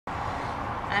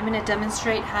I'm going to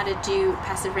demonstrate how to do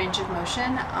passive range of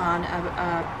motion on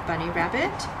a bunny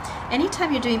rabbit.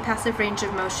 Anytime you're doing passive range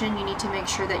of motion, you need to make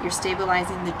sure that you're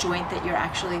stabilizing the joint that you're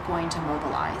actually going to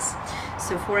mobilize.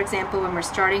 So for example, when we're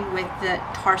starting with the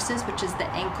tarsus, which is the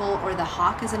ankle, or the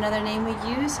hock is another name we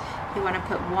use, you want to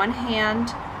put one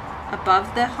hand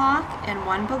above the hock and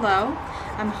one below.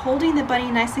 I'm holding the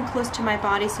bunny nice and close to my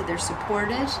body so they're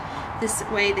supported. This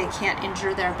way they can't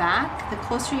injure their back. The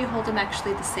closer you hold them,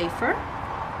 actually, the safer.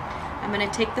 I'm going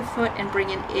to take the foot and bring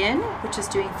it in, which is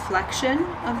doing flexion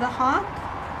of the hock.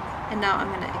 And now I'm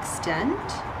going to extend.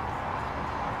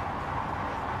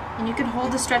 And you can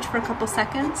hold the stretch for a couple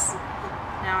seconds.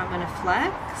 Now I'm going to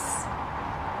flex.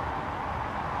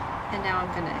 And now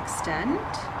I'm going to extend.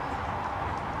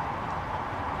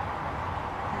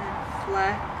 And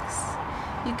flex.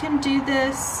 You can do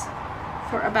this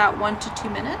for about 1 to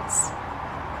 2 minutes.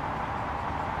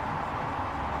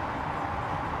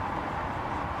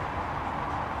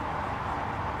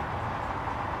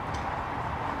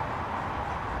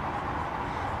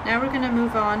 Now we're going to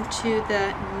move on to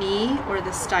the knee, or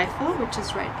the stifle, which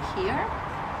is right here.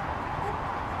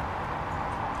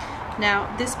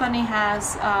 Now this bunny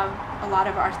has a lot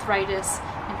of arthritis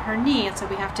in her knee, and so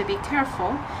we have to be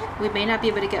careful. We may not be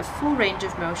able to get full range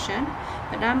of motion,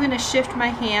 but now I'm going to shift my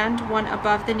hand, one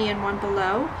above the knee and one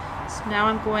below. So now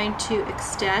I'm going to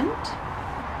extend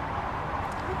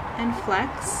and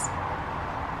flex,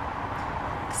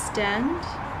 extend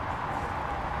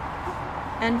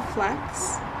and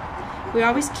flex. We're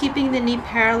always keeping the knee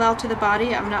parallel to the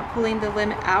body. I'm not pulling the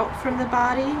limb out from the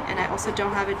body, and I also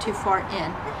don't have it too far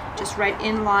in, just right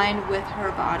in line with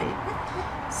her body.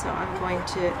 So I'm going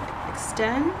to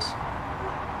extend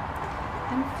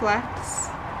and flex,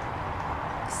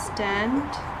 extend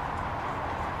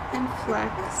and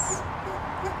flex,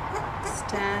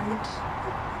 extend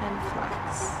and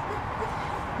flex.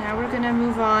 Now we're going to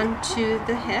move on to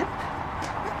the hip.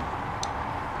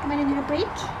 You want a little break?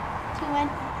 Do you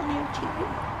want a little cherry?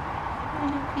 A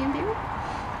little cranberry?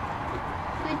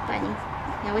 Good bunny.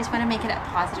 You always want to make it a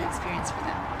positive experience for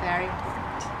them. Very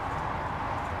important.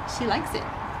 She likes it.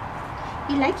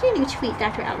 You like your new treat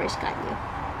Dr. Albers got you?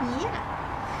 Yeah.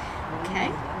 Okay.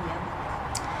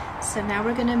 So now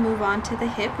we're going to move on to the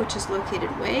hip, which is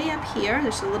located way up here.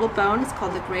 There's a little bone. It's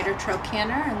called the greater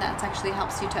trochanter, and that actually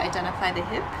helps you to identify the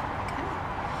hip.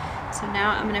 So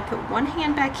now I'm going to put one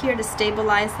hand back here to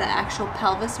stabilize the actual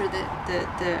pelvis, or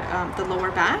the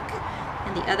lower back,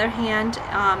 and the other hand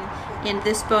in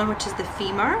this bone, which is the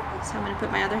femur. So I'm going to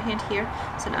put my other hand here.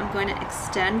 So now I'm going to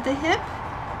extend the hip,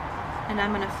 and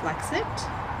I'm going to flex it,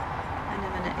 and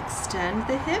I'm going to extend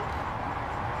the hip,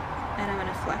 and I'm going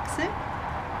to flex it,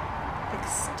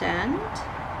 extend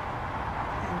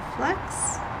and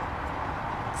flex,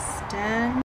 extend.